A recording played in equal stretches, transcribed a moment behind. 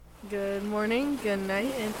Good morning, good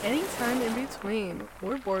night, and any time in between.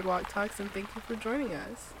 We're Boardwalk Talks, and thank you for joining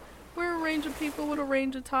us. We're a range of people with a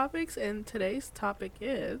range of topics, and today's topic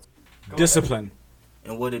is Discipline.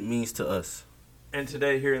 and what it means to us. And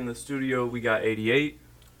today here in the studio we got 88,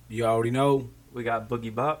 You already know. we got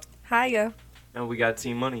Boogie Bop, Hiya. and we got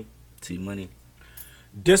Team Money. T Money.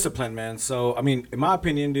 Discipline, man. So, I mean, in my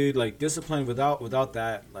opinion, dude, like discipline without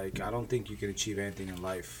that, like I don't think you can achieve anything in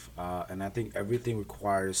life. And I think everything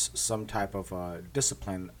requires some type of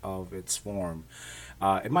discipline of its form.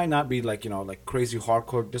 It might not be like like crazy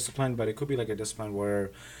hardcore discipline, but it could be like a discipline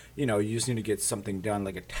where you just need to get something done,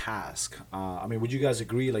 like a task. I mean, would you guys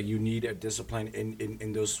agree? Like you need a discipline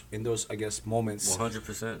in those I guess moments.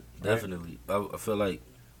 100%. Definitely. I feel like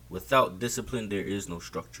without discipline, there is no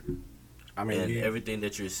structure. I mean, And everything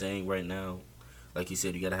that you're saying right now, like you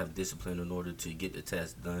said, you got to have discipline in order to get the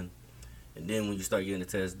task done. And then when you start getting the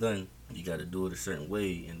task done, you got to do it a certain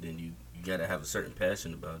way. And then you got to have a certain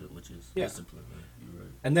passion about it, which is Yeah. discipline. Man. You're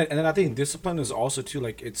right. and then I think discipline is also too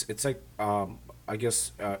like it's like I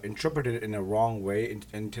guess interpreted in a wrong way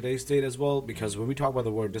in today's state as well, because when we talk about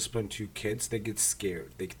the word discipline to kids, they get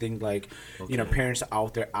scared. They think like Okay. parents are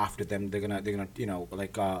out there after them. They're gonna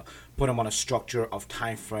like put them on a structure of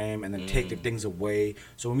time frame and then take the things away.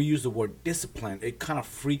 So when we use the word discipline, it kind of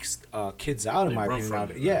freaks kids out in They my run opinion. from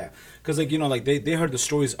Now. it, Yeah, because like they heard the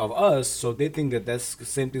stories of us, so they think that that's the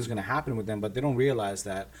same thing's gonna happen with them, but they don't realize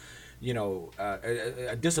that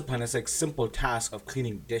a discipline is like simple task of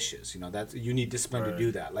cleaning dishes. That you need discipline to Right.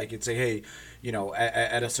 do that. Like it's like, hey,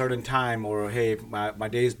 at a certain time, or hey, my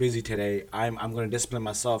day is busy today. I'm going to discipline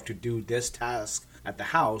myself to do this task at the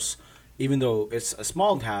house, even though it's a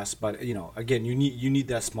small task. But again, you need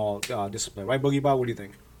that small discipline, right, Boogie Bob? What do you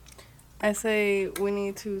think? I say we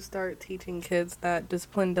need to start teaching kids that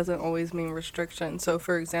discipline doesn't always mean restriction. So,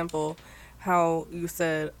 for example, how you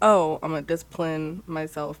said, oh, I'm going to discipline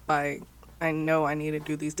myself by, I know I need to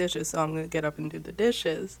do these dishes, so I'm going to get up and do the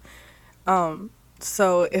dishes.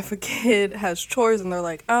 So if a kid has chores and they're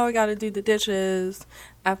like, oh, I got to do the dishes,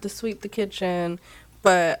 I have to sweep the kitchen,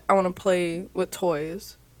 but I want to play with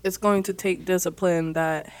toys, it's going to take discipline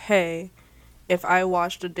that, hey, if I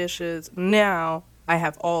wash the dishes now, I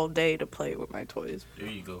have all day to play with my toys. There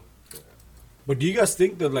you go. But do you guys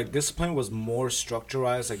think that like discipline was more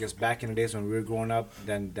structurized, I guess, back in the days when we were growing up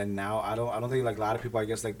than now? I don't think like a lot of people, I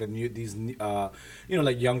guess, like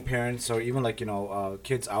like young parents, or even like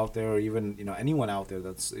kids out there, or even anyone out there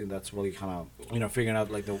that's really kind of figuring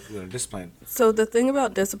out like the discipline. So the thing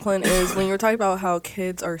about discipline is when you're talking about how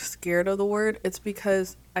kids are scared of the word, it's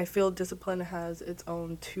because I feel discipline has its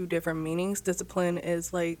own two different meanings. Discipline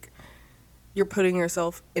is like you're putting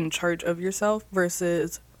yourself in charge of yourself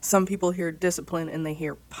versus some people hear discipline and they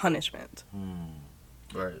hear punishment.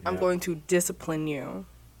 Right. I'm going to discipline you.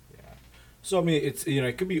 So I mean, it's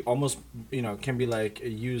it could be almost can be like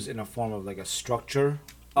used in a form of like a structure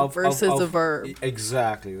Versus a verb.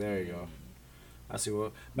 Exactly. There you go. I see.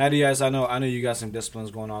 Well, Maddie, guys, I know you got some disciplines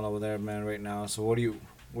going on over there, man, right now. So what do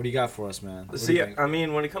you got for us, man? What do you See, think? I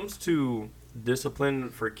mean, when it comes to discipline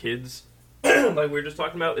for kids, like we were just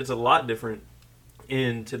talking about, it's a lot different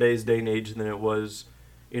in today's day and age than it was,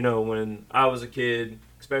 when I was a kid,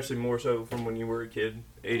 especially more so from when you were a kid,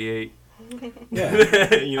 88. Yeah.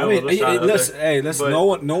 I I mean, listen,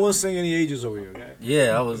 But- no one's saying any ages over here, okay?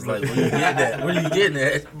 Yeah, I was like, where you getting at? Where you getting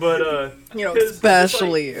at? But, 'cause it's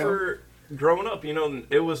Especially like, you. for growing up,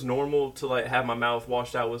 it was normal to, like, have my mouth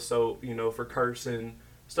washed out with soap, for cursing,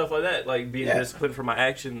 stuff like that, like, being Yeah. disciplined for my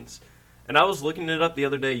actions. And I was looking it up the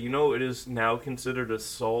other day. It is now considered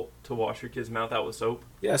assault to wash your kid's mouth out with soap.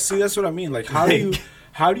 Yeah, see, that's what I mean. Like, how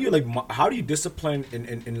do you discipline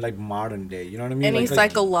in like modern day? You know what I mean? Any like,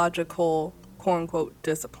 psychological, quote unquote,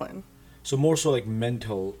 discipline. so more so like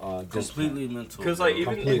mental discipline. Completely mental. Because, like,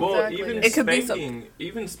 Completely. Exactly. It could be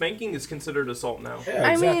even spanking is considered assault now. Yeah,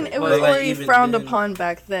 I exactly. mean, it But, was like, already even frowned then- upon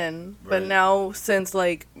back then, but Right. now since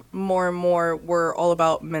like more and more we're all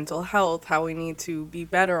about mental health, how we need to be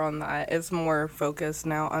better on that, it's more focused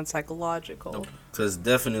now on psychological. Because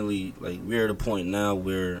definitely, like, we're at a point now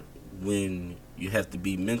where when you have to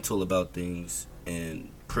be mental about things and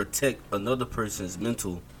protect another person's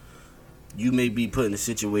mental, you may be put in a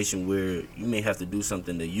situation where you may have to do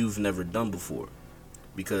something that you've never done before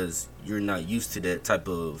because you're not used to that type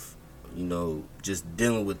of, just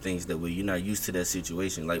dealing with things that way. You're not used to that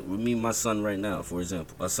situation. Like with me, my son right now, for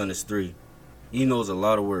example, my son is 3. He knows a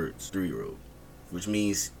lot of words, 3-year-old, which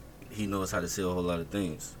means he knows how to say a whole lot of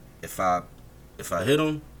things. If I hit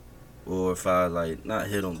him, or if I not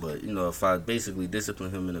hit him, but if I basically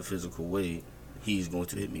discipline him in a physical way, he's going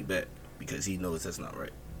to hit me back because he knows that's not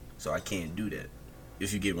right. So I can't do that.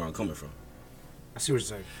 if you get where I'm coming from. I see what you're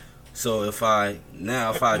saying. So if I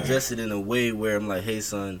address it in a way where I'm like, hey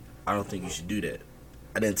son, I don't think you should do that.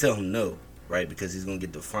 I didn't tell him no, right? Because he's gonna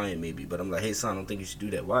get defiant maybe. But I'm like, hey son, I don't think you should do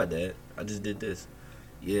that. Why, Dad? I just did this.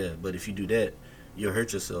 Yeah, but if you do that, you'll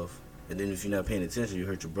hurt yourself. And then if you're not paying attention, you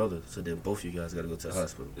hurt your brother. So then both of you guys gotta go to the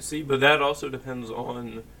hospital. See, but that also depends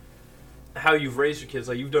on how you've raised your kids.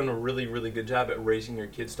 Like, you've done a really, really good job at raising your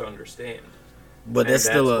kids to understand. But And that's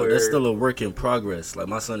that's still a work in progress. Like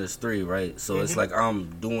my son is 3, right? So it's like I'm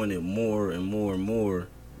doing it more and more and more,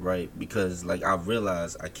 right? Because like I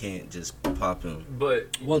realize I can't just pop him.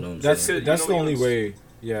 But Well, know what I'm that's saying? that's You the know, only it's- way.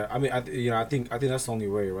 Yeah, I mean, I think that's the only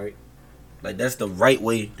way, right? Like that's the right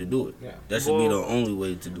way to do it. Yeah. That should be the Well, only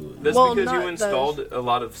way to do it. that's Well, because not you installed a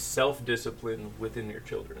lot of self-discipline within your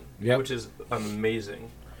children, Yep. which is amazing.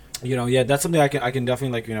 You know, yeah, that's something I can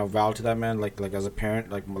definitely like, you know, vouch to that, man. Like as a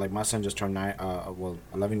parent, like my son just turned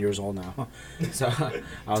 11 years old now. So I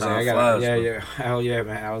was Time like, I got flies, yeah, bro. yeah, hell yeah,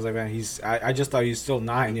 man. I was like, man, I just thought he's still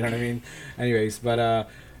 9. You know what I mean? Anyways, but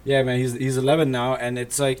yeah, man, he's 11 now, and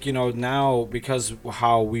it's like, you know, now because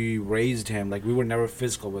how we raised him, like we were never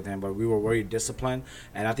physical with him, but we were very disciplined,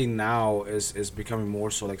 and I think now is becoming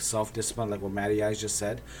more so like self-discipline, like what Matty Eyes just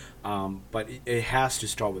said. But it has to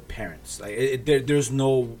start with parents. Like there's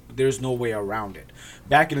no way around it.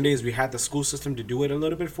 Back in the days, we had the school system to do it a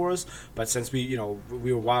little bit for us, but since we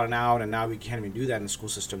were wilding out, and now we can't even do that in school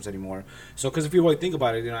systems anymore. So, because if you really think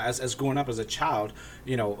about it, you know, as growing up as a child,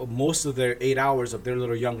 you know, most of their 8 hours of their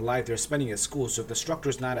little young life they're spending at school. So if the structure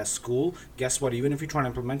is not at school, guess what? Even if you're trying to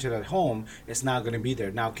implement it at home, it's not going to be there.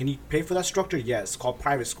 Now, can you pay for that structure? Yes, it's called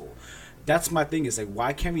private school. That's my thing, is like,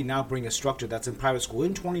 why can't we now bring a structure that's in private school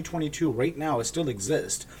in 2022 right now? It still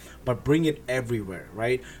exists, but bring it everywhere,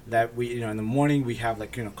 right? That we, you know, in the morning we have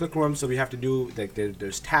like, you know, click rooms, so we have to do like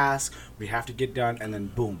there's tasks we have to get done, and then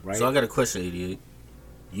boom, right? So I got a question, 88.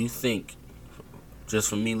 You think, just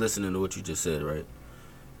from me listening to what you just said, right?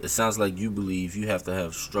 It sounds like you believe you have to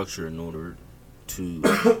have structure in order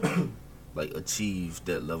to like achieve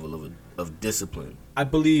that level of discipline. I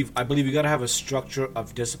believe you gotta have a structure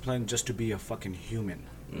of discipline just to be a fucking human.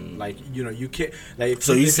 Like, you know, you can't like.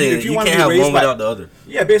 So you saying you wanna can't be have raised one without the other?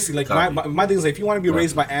 Yeah, basically, like Copy. my thing is like, if you want to be Copy.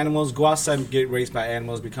 raised by animals, go outside and get raised by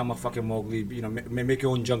animals, become a fucking Mowgli, you know, make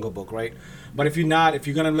your own Jungle Book, right? But if you're not, if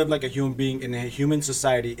you're gonna live like a human being in a human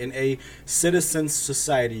society, in a citizen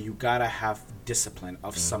society, you gotta have discipline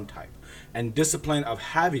of some type. And discipline of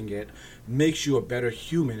having it makes you a better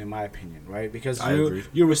human, in my opinion, right? Because I agree.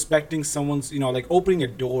 you're respecting someone's, you know, like opening a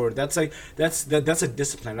door. That's like that's a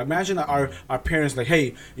discipline. Imagine our parents like,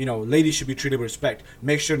 hey, you know, ladies should be treated with respect.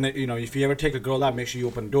 Make sure that, you know, if you ever take a girl out, make sure you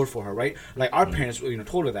open the door for her, right? Like our parents, you know,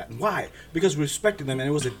 told her that. Why? Because we respected them, and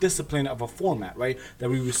it was a discipline of a format, right? That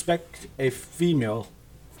we respect a female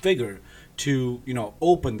figure to, you know,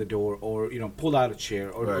 open the door or, you know, pull out a chair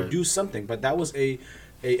or Right. do something. But that was a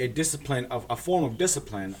discipline of a form of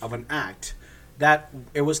discipline of an act that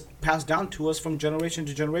it was passed down to us from generation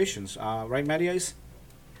to generations, right, Matty Ice?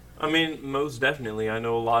 I mean, most definitely. I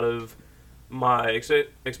know a lot of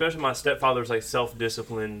especially my stepfather's like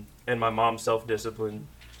self-discipline and my mom's self-discipline.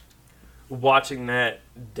 Watching that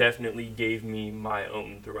definitely gave me my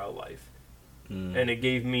own throughout life. And it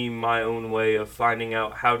gave me my own way of finding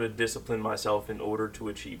out how to discipline myself in order to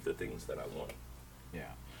achieve the things that I want. Yeah.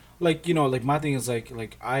 Like, you know, like my thing is like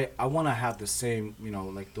I want to have the same, you know,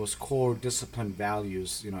 like those core discipline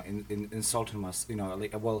values, you know, in insulting my, you know,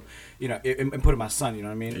 like, well, you know, in putting my son, you know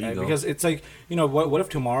what I mean? There you go. Because it's like, you know, what if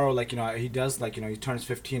tomorrow, like, you know, he does, like, you know, he turns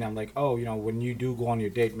 15, I'm like, oh, you know, when you do go on your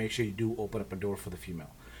date, make sure you do open up a door for the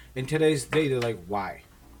female. In today's day, they're like, why?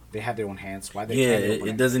 They have their own hands. Why they Yeah, can't open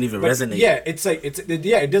it doesn't even resonate. Yeah, it's like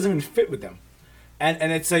it doesn't even fit with them.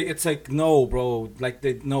 And it's like no, bro, like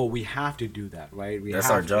no, we have to do that, right? That's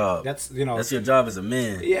have our to. job. That's, you know, That's your job as a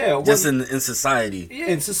man. Yeah, Just well- in society. yeah,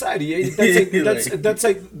 in society, that's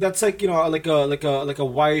like you know, like a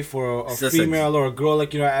wife or a It's just female or a girl,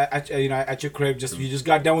 like, you know, at your crib, you just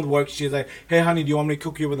got done with work. She's like, hey honey, do you want me to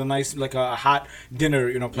cook you with a nice, like, a hot dinner,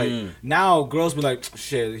 you know, plate? Now girls be like,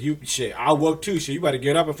 shit, I work too, shit, you better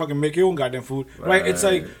get up and fucking make your own goddamn food, right? It's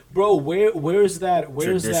like, bro, where's that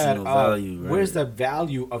Traditional value, right? where's that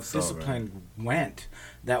value of It's all discipline went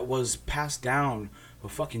that was passed down for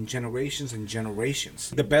fucking generations and generations?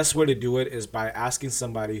 The best way to do it is by asking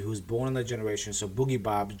somebody who's born in that generation. So Boogie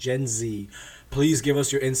Bob, Gen Z, please give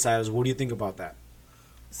us your insights. What do you think about that?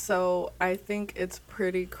 So I think it's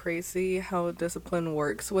pretty crazy how discipline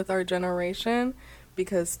works with our generation,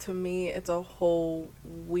 because to me it's a whole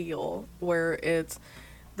wheel where it's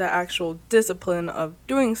the actual discipline of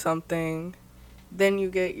doing something, then you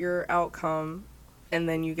get your outcome, and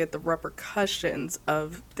then you get the repercussions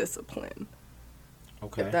of discipline.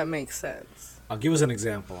 Okay. If that makes sense. Give us an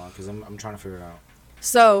example, because I'm trying to figure it out.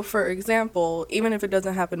 So, for example, even if it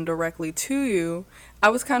doesn't happen directly to you, I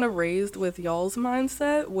was kind of raised with y'all's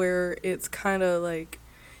mindset where it's kind of like,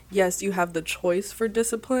 yes, you have the choice for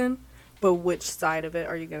discipline, but which side of it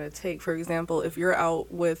are you going to take? For example, if you're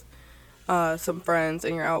out with some friends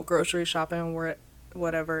and you're out grocery shopping or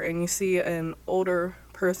whatever, and you see an older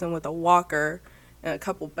person with a walker and a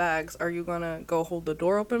couple bags, are you going to go hold the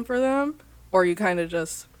door open for them? Or you kind of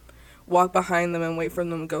just walk behind them and wait for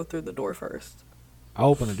them to go through the door first? I'll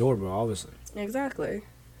open the door, bro, obviously. Exactly.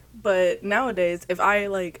 But nowadays, if I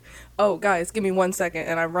like, oh, guys, give me 1 second,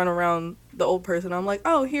 and I run around the old person, I'm like,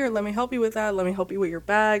 oh, here, let me help you with that. Let me help you with your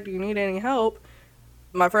bag. Do you need any help?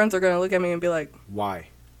 My friends are going to look at me and be like, Why?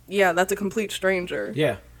 yeah, that's a complete stranger.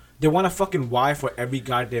 Yeah. They want a fucking why for every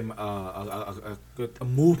goddamn a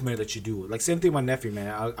movement that you do. Like, same thing with my nephew,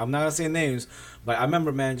 man. I'm not going to say names, but I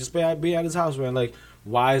remember, man, just be at his house, man, like,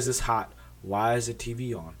 why is this hot? Why is the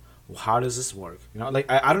TV on? How does this work? You know, like,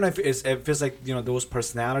 I don't know if it's like, you know, those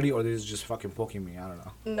personality or they're just fucking poking me. I don't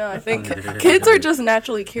know. No, I think kids are just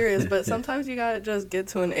naturally curious, but sometimes you gotta just get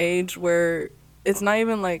to an age where it's not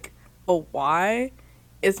even like a why,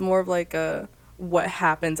 it's more of like a what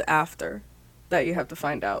happens after that you have to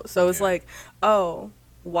find out. So it's like, oh,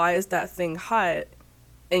 why is that thing hot?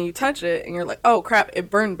 And you touch it and you're like, oh crap, it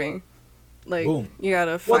burned me. Like, boom. You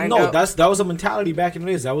gotta find well, no, out. that was a mentality back in the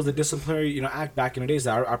days. That was the disciplinary, you know, act back in the days.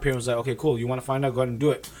 That our parents were like, okay, cool, you want to find out, go ahead and do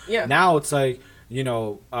it. Yeah. Now it's like, you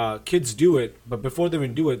know, kids do it, but before they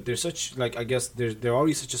even do it, they're such, like, I guess they're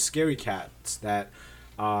already such a scary cats that,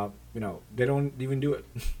 you know, they don't even do it.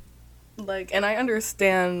 Like, and I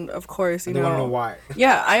understand, of course, you They know. want to know why.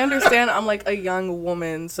 Yeah, I understand. I'm like a young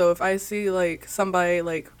woman, so if I see like somebody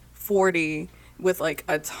like 40 with like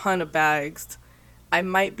a ton of bags, I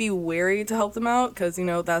might be wary to help them out because, you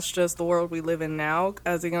know, that's just the world we live in now.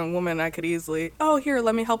 As a young woman, I could easily, oh, here,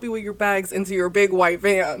 let me help you with your bags into your big white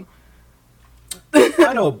van.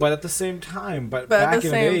 I know, but at the same time, But back at the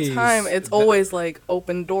in same days, time, it's always like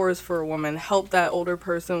open doors for a woman. Help that older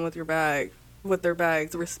person with your bag, with their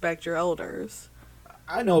bags. Respect your elders.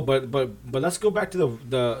 I know, but let's go back to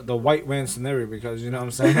the white van scenario because, you know what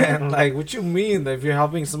I'm saying? Like, what you mean that if you're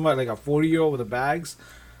helping somebody like a 40-year-old with the bags,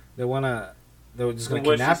 they're just gonna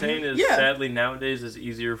What she's kidnap saying you? is, Yeah. sadly, nowadays it's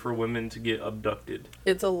easier for women to get abducted.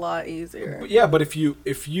 It's a lot easier. But yeah, but if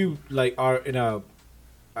you like are in a,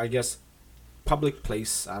 I guess, public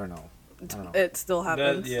place, I don't know. It still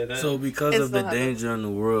happens. So because It of the still happens. danger in the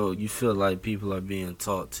world, you feel like people are being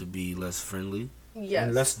taught to be less friendly? Yes.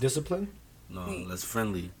 And less discipline. No, less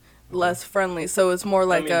friendly. Less friendly. So it's more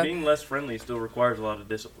like being less friendly still requires a lot of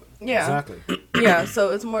discipline. yeah. Exactly. Yeah, so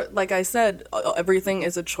it's more like I said, everything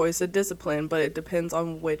is a choice of discipline, but it depends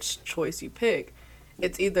on which choice you pick.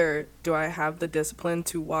 It's either do I have the discipline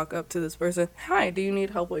to walk up to this person, hi, do you need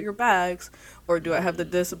help with your bags, or do I have the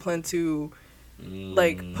discipline to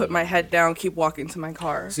like put my head down, keep walking to my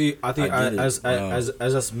car? See, I think I get it. as Wow. as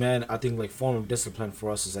us men, I think like form of discipline for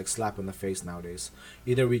us is like slap in the face nowadays.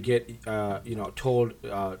 Either we get you know, told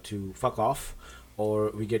to fuck off, or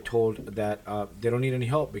we get told that they don't need any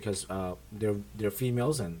help because they're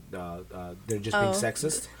females and they're just being Oh.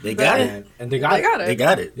 sexist. They got it. And they got They it. got it. They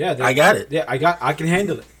got it. Yeah, I got it. Yeah, I can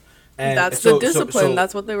handle it. And That's so- the discipline. so-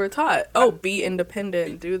 That's what they were taught. Oh, be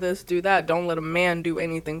independent. Do this, do that. Don't let a man do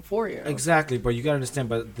anything for you. Exactly, but you gotta understand.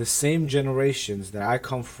 But the same generations that I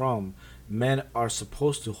come from, men are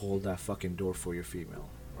supposed to hold that fucking door for your female,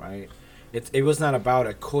 right? It was not about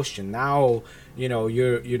a cushion. Now, you know,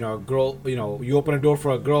 you're a girl. You know, you open a door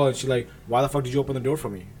for a girl, and she's like, "Why the fuck did you open the door for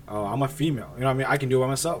me? Oh, I'm a female. You know what I mean? I can do it by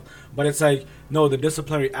myself." But it's like, no, the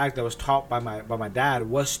disciplinary act that was taught by my dad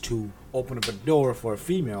was to open up a door for a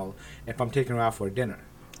female if I'm taking her out for dinner.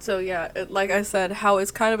 So yeah, like I said, how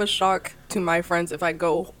it's kind of a shock to my friends if I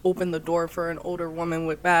go open the door for an older woman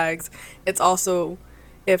with bags. It's also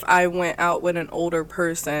if I went out with an older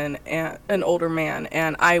person and an older man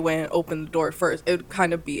and I went and opened the door first, it would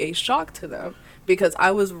kind of be a shock to them because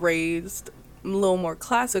I was raised a little more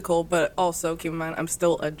classical, but also keep in mind I'm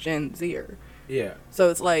still a Gen Zer. Yeah. So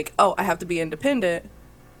it's like, oh, I have to be independent,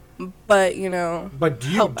 but you know. But do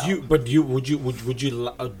help out. you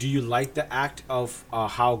do you like the act of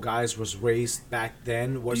how guys was raised back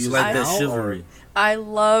then? Do versus you like that now, or- chivalry? I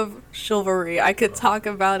love chivalry. I could talk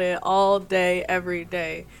about it all day, every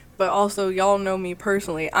day. But also, y'all know me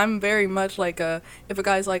personally. I'm very much like if a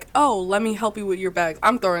guy's like, oh, let me help you with your bags,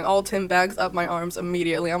 I'm throwing all 10 bags up my arms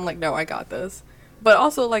immediately. I'm like, no, I got this. But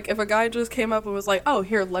also, like, if a guy just came up and was like, oh,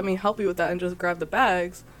 here, let me help you with that and just grab the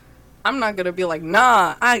bags, I'm not gonna be like,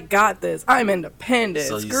 nah, I got this. I'm independent.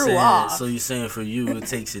 So Screw off. So you're saying for you, it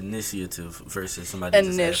takes initiative versus somebody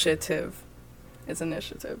Initiative. It's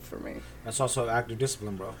initiative for me. That's also active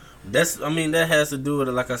discipline, bro. That has to do with,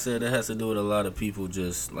 like I said, that has to do with a lot of people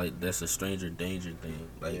just like, that's a stranger danger thing.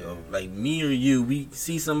 Like, like me or you, we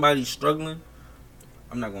see somebody struggling.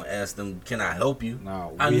 I'm not gonna ask them, can I help you?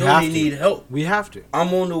 No, I know they need help. We have to.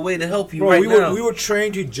 I'm on the way to help you, bro, right we now. We were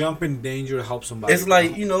trained to jump in danger to help somebody. It's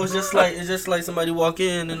like, it's just like somebody walk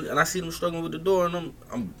in and I see them struggling with the door, and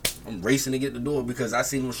I'm racing to get the door because I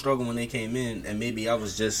seen them struggle when they came in, and maybe I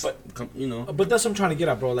was just, But that's what I'm trying to get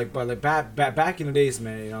at, bro. Like, but like back in the days,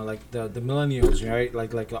 man, like the millennials, right?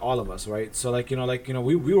 Like all of us, right? So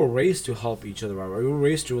we were raised to help each other, right? We were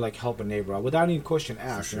raised to like help a neighbor out without any question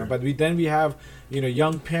asked, sure. But we have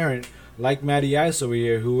young parent like Matty Ice over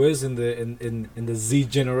here, who is in the Z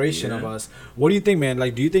generation of us. What do you think, man?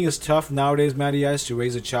 Like, do you think it's tough nowadays, Matty Ice, to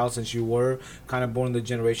raise a child since you were kind of born in the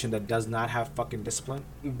generation that does not have fucking discipline?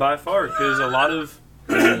 By far, because a lot of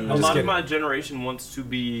my generation wants to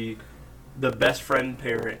be the best friend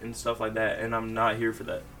parent and stuff like that, and I'm not here for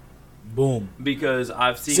that. Boom. Because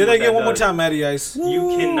I've seen. Say that again one more time, Matty Ice.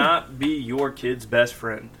 You cannot be your kid's best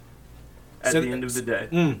friend at the end of the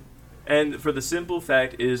day. And for the simple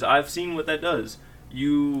fact is, I've seen what that does.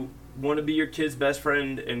 You want to be your kid's best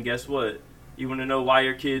friend, and guess what? You want to know why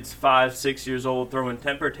your kid's 5, 6 years old throwing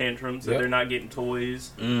temper tantrums, that they're not getting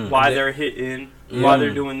toys, why they're hitting, why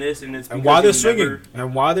they're doing this, and it's because why they're swinging,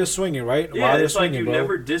 and why they're swinging, right? Yeah, why they're it's swinging, like you bro.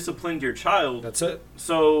 never disciplined your child. That's it.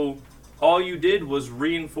 So all you did was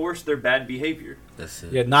reinforce their bad behavior. That's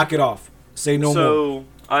it. Yeah, knock it off. Say no more. So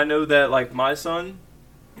I know that, like, my son,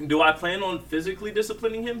 do I plan on physically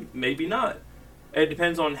disciplining him? Maybe not. It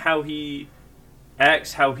depends on how he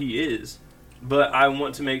acts, how he is. But I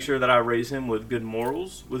want to make sure that I raise him with good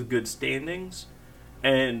morals, with good standings,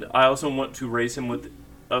 and I also want to raise him with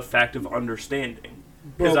a fact of understanding.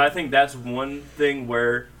 Because I think that's one thing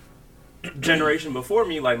where generation before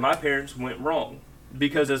me, like my parents, went wrong.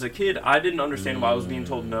 Because as a kid, I didn't understand why I was being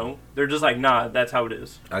told no. They're just like, nah, that's how it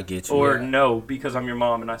is. I get you. Or no, because I'm your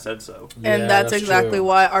mom and I said so. And that's exactly true.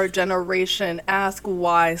 why our generation asks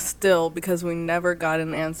why still, because we never got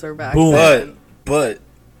an answer back Boom. then. But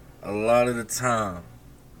a lot of the time,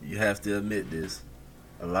 you have to admit this,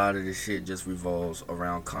 a lot of this shit just revolves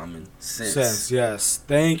around common sense. Yes.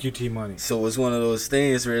 Thank you, T-Money. So it's one of those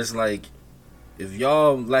things where it's like, if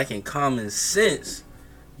y'all lacking common sense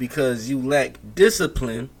because you lack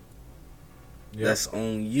discipline, that's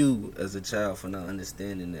on you as a child for not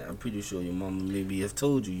understanding that. I'm pretty sure your mama maybe have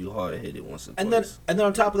told you hard-headed once or twice. And then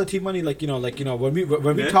on top of the T-Money, when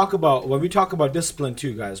we talk about discipline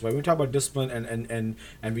too, guys, when we talk about discipline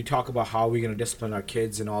and we talk about how we're gonna discipline our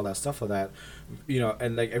kids and all that stuff like that,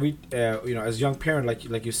 and like every as a young parent,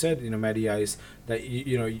 like you said, Matty Ice, that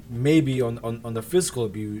maybe on the physical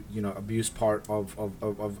abuse part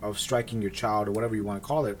of striking your child or whatever you want to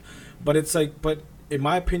call it, but it's like, in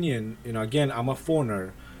my opinion, again, I'm a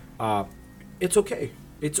foreigner. It's okay.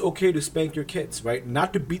 It's okay to spank your kids, right?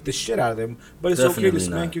 Not to beat the shit out of them, but it's Definitely okay to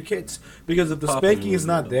spank not. your kids, because if the spanking is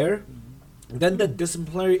not there, then the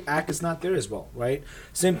disciplinary act is not there as well, right?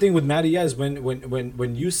 Same thing with Matty Ice.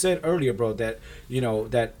 When you said earlier, bro, that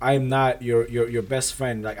that I'm not your best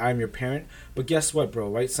friend, like I'm your parent. But guess what, bro?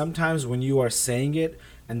 Right? Sometimes when you are saying it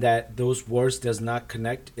and that those words does not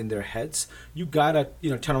connect in their heads, you gotta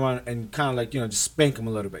turn around and kind of like just spank them a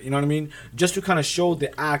little bit. You know what I mean? Just to kind of show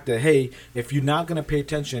the act that, hey, if you're not gonna pay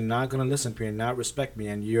attention, not gonna listen to me, and not respect me,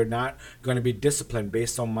 and you're not gonna be disciplined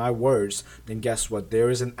based on my words, then guess what? There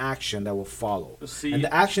is an action that will follow, and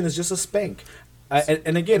the action is just a spank.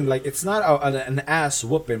 And again, like, it's not an ass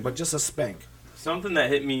whooping, but just a spank. Something that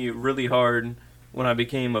hit me really hard when I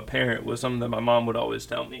became a parent was something that my mom would always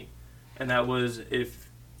tell me, and that was, if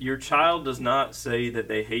your child does not say that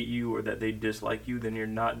they hate you or that they dislike you, then you're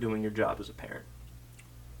not doing your job as a parent.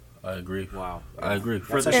 I agree. Wow. I agree.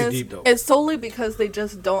 That's actually deep, though. It's solely because they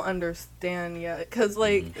just don't understand yet. Because,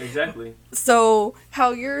 Exactly. So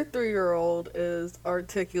how your 3-year-old is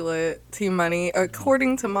articulate, T-Money,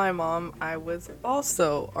 according to my mom, I was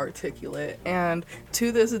also articulate. And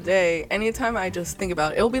to this day, anytime I just think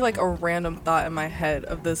about it, it'll be like a random thought in my head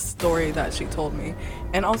of this story that she told me.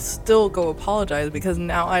 And I'll still go apologize because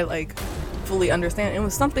now I, fully understand. It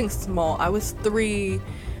was something small. I was 3.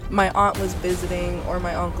 My aunt was visiting, or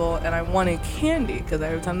my uncle, and I wanted candy, because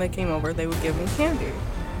every time they came over, they would give me candy.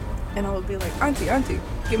 And I would be like, Auntie,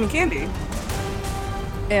 give me candy.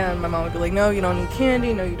 And my mom would be like, no, you don't need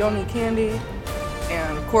candy, no, you don't need candy.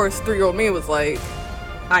 And of course, 3-year-old me was like,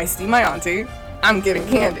 I see my auntie, I'm getting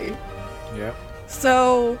candy. Yeah.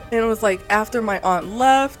 So, and it was like, after my aunt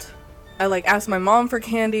left, I like asked my mom for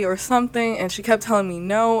candy or something, and she kept telling me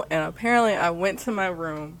no. And apparently, I went to my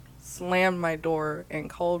room, slammed my door, and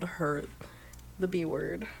called her the B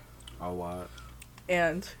word. Oh, what?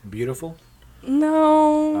 And Beautiful?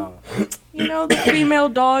 no, Oh. you know the female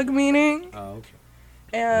dog meaning. Oh, okay.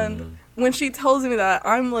 And when she tells me that,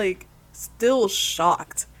 I'm like still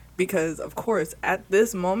shocked because, of course, at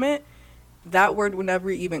this moment, that word would never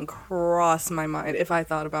even cross my mind if I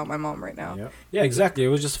thought about my mom right now. Yeah, exactly. It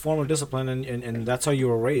was just a form of discipline, and that's how you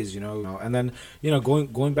were raised, you know. And then,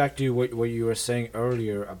 going back to what you were saying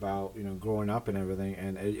earlier about, growing up and everything,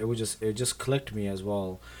 and it just clicked me as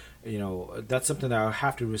well. That's something that I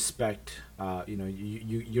have to respect.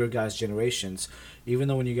 Your guys' generations, even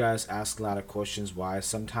though when you guys ask a lot of questions, why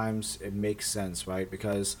sometimes it makes sense, right?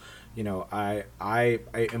 Because, I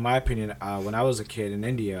in my opinion, when I was a kid in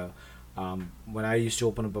India. When I used to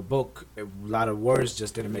open up a book, a lot of words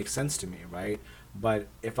just didn't make sense to me, right? But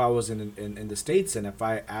if I was in the States and if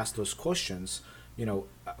I asked those questions,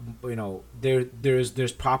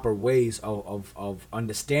 there's proper ways of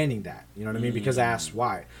understanding that. You know what I mean? Because I asked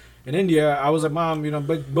why. In India, I was like, Mom,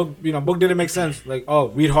 book didn't make sense. Like, oh,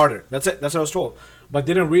 read harder. That's it. That's what I was told. But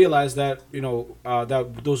didn't realize that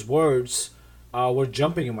that those words were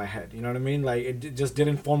jumping in my head. You know what I mean? Like it just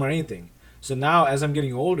didn't form anything. So now, as I'm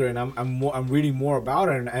getting older and I'm reading more about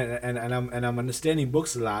it and I'm understanding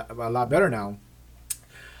books a lot better now.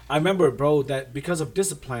 I remember, bro, that because of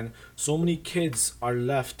discipline, so many kids are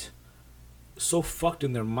left so fucked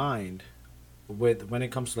in their mind when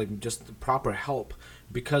it comes to like just proper help,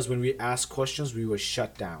 because when we ask questions, we were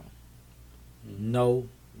shut down. No.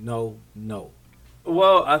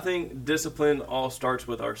 Well, I think discipline all starts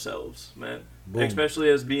with ourselves, man. Boom. Especially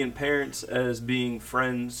as being parents, as being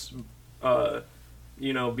friends.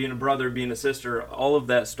 Being a brother, being a sister, all of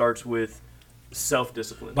that starts with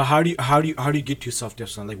self-discipline. But how do you get to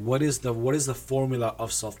self-discipline? Like, what is the formula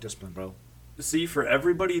of self-discipline, bro? See, for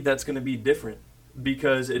everybody, that's going to be different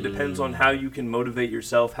because it depends on how you can motivate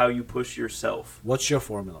yourself, how you push yourself. What's your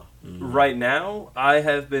formula? Right now, I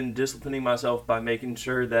have been disciplining myself by making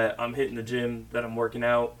sure that I'm hitting the gym, that I'm working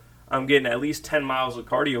out. I'm getting at least 10 miles of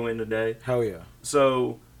cardio in a day. Hell yeah.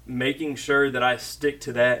 So making sure that I stick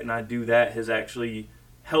to that and I do that has actually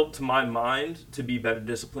helped my mind to be better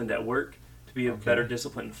disciplined at work, to be a better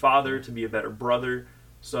disciplined father, to be a better brother.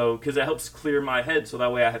 So, because it helps clear my head so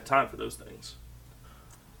that way I have time for those things.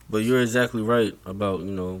 But you're exactly right about,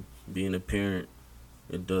 being a parent.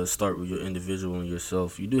 It does start with your individual and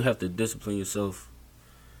yourself. You do have to discipline yourself.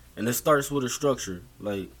 And it starts with a structure.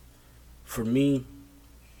 Like, for me,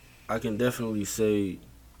 I can definitely say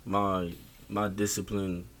my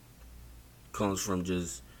discipline comes from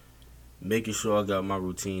just making sure I got my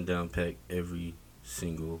routine down packed every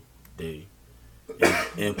single day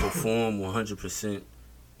and perform 100%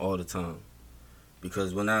 all the time.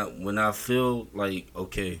 Because when I feel like,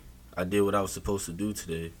 okay, I did what I was supposed to do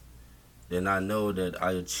today, then I know that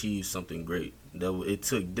I achieved something great. It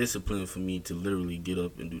took discipline for me to literally get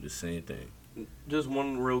up and do the same thing. Just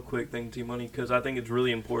one real quick thing, T-Money, because I think it's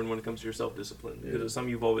really important when it comes to your self-discipline, because it's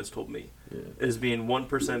something you've always told me, is being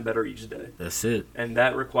 1% better each day. That's it. And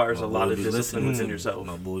that requires a lot of discipline within yourself.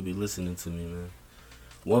 My boy be listening to me, man.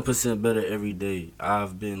 1% better every day.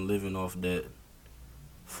 I've been living off that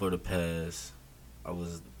for the past. I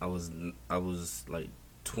was like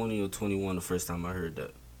 20 or 21 the first time I heard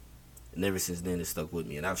that. And ever since then, it stuck with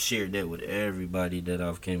me. And I've shared that with everybody that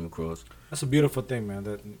I've came across. That's a beautiful thing,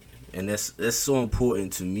 man. And that's so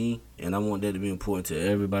important to me, and I want that to be important to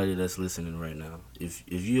everybody that's listening right now. If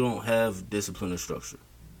you don't have discipline or structure,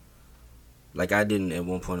 like I didn't at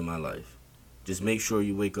one point in my life, just make sure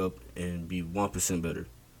you wake up and be 1% better.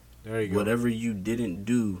 There you go. Whatever you didn't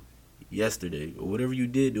do yesterday, or whatever you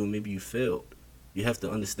did do, maybe you failed. You have to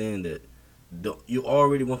understand that you're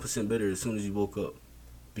already 1% better as soon as you woke up,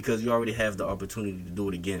 because you already have the opportunity to do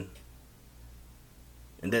it again.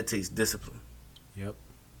 And that takes discipline. Yep.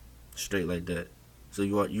 Straight like that. So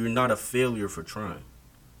you're not a failure for trying.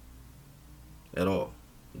 At all.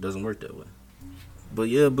 It doesn't work that way. But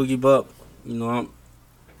yeah, Boogie Bop,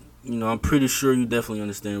 I'm pretty sure you definitely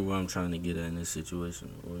understand where I'm trying to get at in this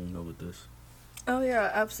situation, or with this. Oh yeah,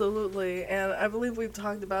 absolutely. And I believe we've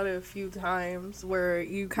talked about it a few times where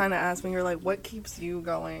you kind of asked me, you're like, what keeps you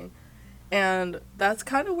going? And that's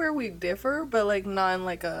kind of where we differ, but like not in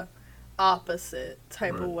like a opposite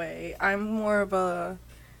type of way. I'm more of a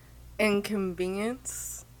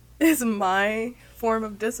inconvenience is my form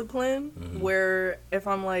of discipline, where if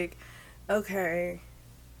I'm like, okay,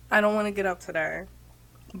 I don't want to get up today,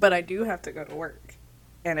 but I do have to go to work.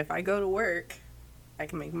 And if I go to work, I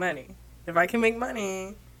can make money. If I can make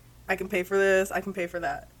money, I can pay for this, I can pay for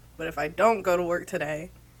that. But if I don't go to work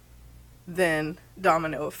today, then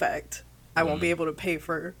domino effect. I won't be able to pay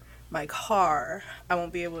for my car. I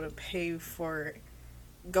won't be able to pay for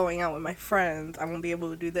going out with my friends. I won't be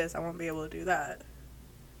able to do this. I won't be able to do that.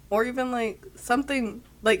 Or even like something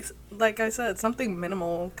like I said, something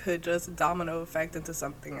minimal could just domino effect into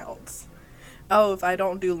something else. Oh, if I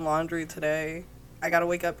don't do laundry today, I gotta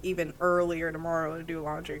wake up even earlier tomorrow to do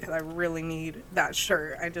laundry because I really need that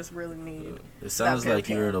shirt. I just really need. It sounds that pair like of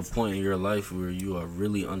you're at a pants. point in your life where you are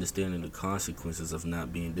really understanding the consequences of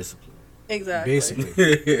not being disciplined. Exactly.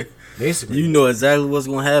 Basically. You know exactly what's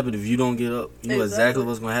gonna happen if you don't get up. You know exactly Exactly.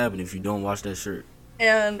 what's gonna happen if you don't wash that shirt.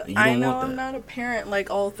 And You I don't know want I'm that. not a parent like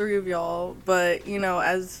all three of y'all, but you know,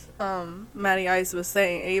 as Maddie Ice was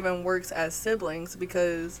saying, it even works as siblings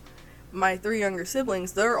because my 3 younger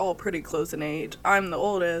siblings, they're all pretty close in age. I'm the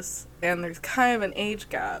oldest, and there's kind of an age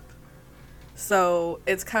gap. So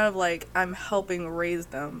it's kind of like I'm helping raise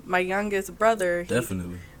them. My youngest brother,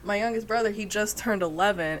 Definitely. he just turned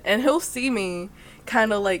 11, and he'll see me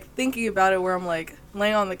kind of like thinking about it where I'm like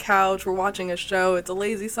laying on the couch, we're watching a show, it's a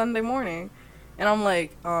lazy Sunday morning, and I'm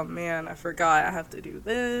like, oh man, I forgot I have to do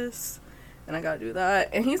this, and I gotta do that,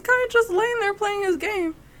 and he's kind of just laying there playing his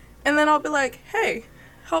game, and then I'll be like, hey,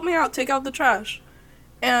 help me out, take out the trash,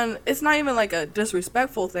 and it's not even like a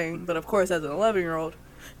disrespectful thing, but of course as an 11-year-old,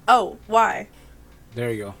 oh, why?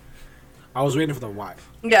 There you go. I was waiting for the why.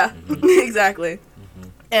 Yeah, exactly.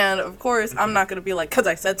 And of course, I'm not going to be like, because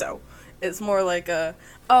I said so. It's more like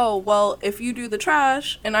oh, well, if you do the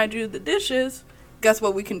trash and I do the dishes, guess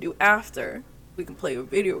what we can do after? We can play a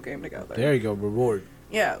video game together. There you go. Reward.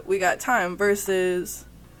 Yeah, we got time versus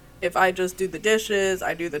if I just do the dishes,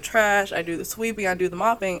 I do the trash, I do the sweeping, I do the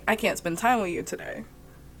mopping, I can't spend time with you today.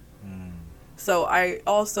 So I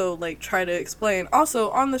also like try to explain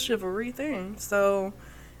also on the chivalry thing. So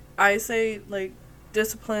I say like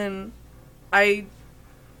discipline,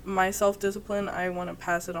 my self-discipline, I want to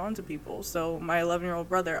pass it on to people. So my 11-year-old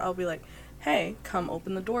brother, I'll be like, hey, come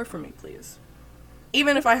open the door for me, please.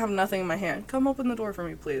 Even if I have nothing in my hand, come open the door for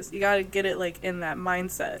me, please. You got to get it like in that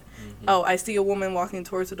mindset. Oh, I see a woman walking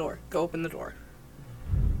towards the door. Go open the door.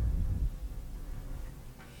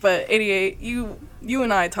 But 88, you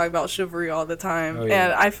and I talk about chivalry all the time, Oh, yeah.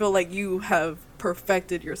 and I feel like you have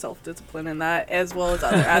perfected your self-discipline in that as well as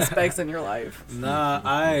other aspects in your life. Nah,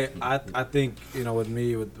 I think, you know, with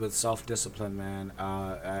me with self discipline, man.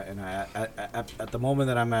 And at the moment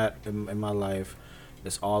that I'm at in my life,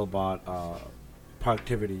 it's all about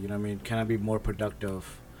productivity. You know what I mean? Can I be more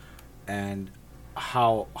productive, and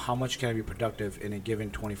how much can I be productive in a given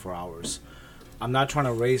 24 hours? I'm not trying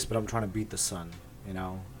to race, but I'm trying to beat the sun. You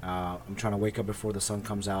know, I'm trying to wake up before the sun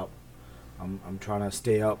comes out. I'm trying to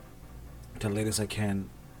stay up till late as I can.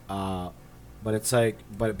 But it's like,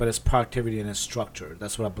 but it's productivity and it's structure.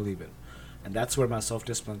 That's what I believe in, and that's where my self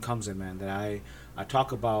discipline comes in, man. That I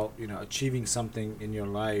talk about, you know, achieving something in your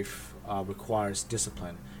life requires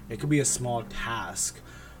discipline. It could be a small task,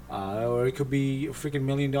 or it could be a freaking $1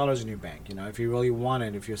 million in your bank. You know, if you really want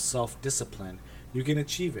it, if you're self disciplined, you can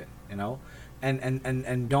achieve it. You know.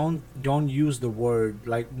 And don't use the word,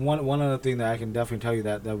 like one other thing that I can definitely tell you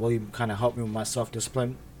that really kind of helped me with my self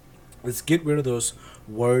discipline is get rid of those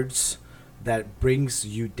words that brings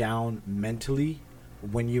you down mentally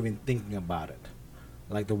when you're even thinking about it,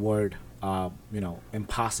 like the word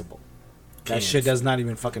impossible. That Can't. shit does not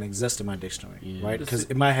even fucking exist in my dictionary, Yeah. right? Because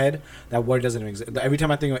in my head that word doesn't even exist. Every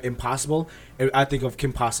time I think of impossible, I think of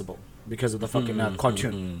Kim Possible because of the fucking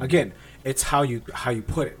cartoon. Again, it's how you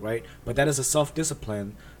put it, right? But that is a self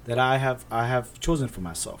discipline that I have chosen for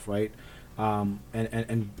myself, right?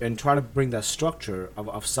 And try to bring that structure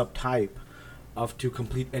of subtype of to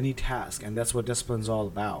complete any task, and that's what discipline's all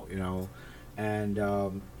about, you know.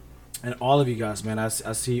 And all of you guys, man, I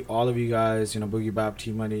see all of you guys, you know, Boogie Bob,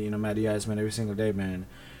 T Money, you know, Matty Eyes, man, every single day, man.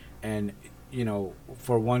 And you know,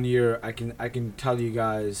 for 1 year, I can tell you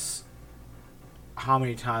guys how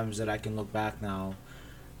many times that I can look back now,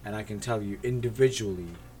 and I can tell you individually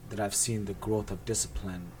that I've seen the growth of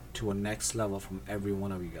discipline to a next level from every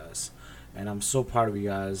one of you guys, and I'm so proud of you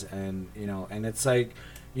guys. And you know, and it's like,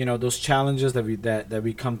 you know, those challenges that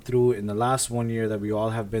we come through in the last 1 year, that we all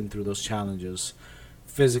have been through those challenges,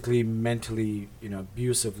 physically, mentally, you know,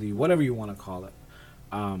 abusively, whatever you want to call it.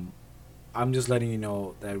 I'm just letting you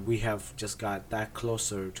know that we have just got that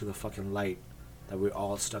closer to the fucking light that we're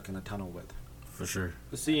all stuck in a tunnel with. For sure.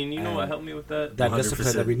 See, and you know And what helped me with that? That 100%.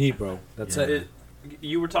 discipline that we need, bro. That's Yeah. it.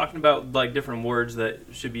 You were talking about like different words that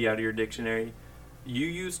should be out of your dictionary. You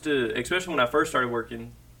used to, especially when I first started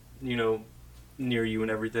working, you know, near you and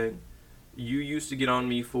everything, you used to get on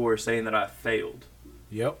me for saying that I failed.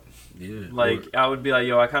 Yep. Yeah. Like, I would be like,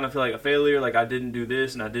 yo, I kind of feel like a failure. Like, I didn't do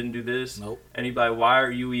this and I didn't do this. Nope. And he'd be like, why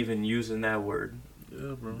are you even using that word?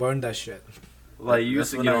 Yeah, bro. Burn that shit. Like, you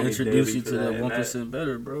That's used to when get I on me introduce daily you for to that and 1%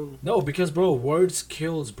 better, bro. No, because bro, words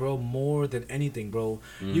kills, bro, more than anything, bro.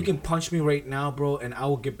 You can punch me right now, bro, and I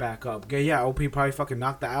will get back up. Okay, yeah, I'll be probably fucking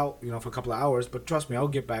knocked out, for a couple of hours, but trust me, I'll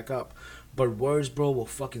get back up. But words, bro, will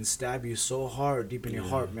fucking stab you so hard deep in your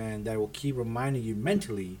heart, man, that will keep reminding you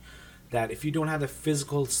mentally that if you don't have the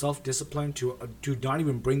physical self-discipline to not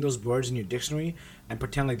even bring those words in your dictionary and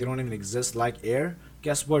pretend like they don't even exist like air,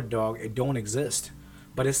 guess what, dog? It don't exist.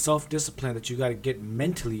 But it's self-discipline that you got to get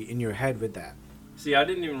mentally in your head with that. See, I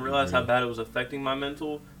didn't even realize how bad it was affecting my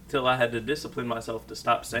mental till I had to discipline myself to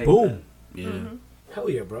stop saying Boom. Yeah. Mm-hmm. Hell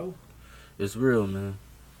yeah, bro. It's real, man.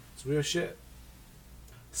 It's real shit.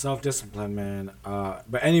 Self-discipline, man.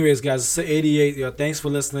 But anyways, guys, it's 88. Yo, thanks for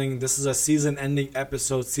listening. This is a season-ending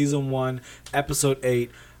episode, season 1, episode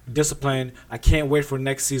 8. Discipline. I can't wait for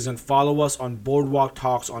next season. Follow us on Boardwalk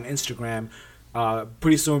Talks on Instagram.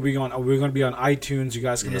 Pretty soon we're gonna be on iTunes. You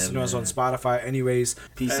guys can listen to us on Spotify. Anyways,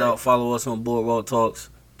 Peace out. Follow us on Boardwalk Talks.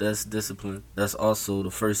 That's Discipline. That's also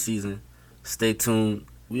the first season. Stay tuned.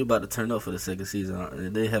 We about to turn up for the second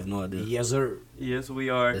season. They have no idea. yes sir. Yes, we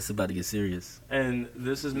are. It's about to get serious. And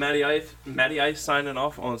this is Matty Ice signing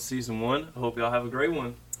off on season 1. I hope y'all have a great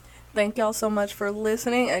one. Thank y'all so much for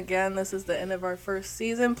listening. Again, this is the end of our first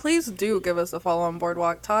season. Please do give us a follow on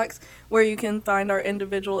Boardwalk Talks, where you can find our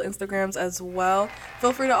individual Instagrams as well.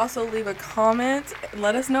 Feel free to also leave a comment.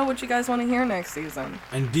 Let us know what you guys want to hear next season.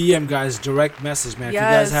 And DM guys, direct message, man. Yes, if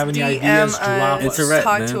you guys have any DM ideas, us. drop us. Interact,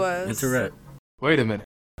 Talk man. to us. Interact. Wait a minute.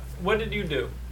 What did you do?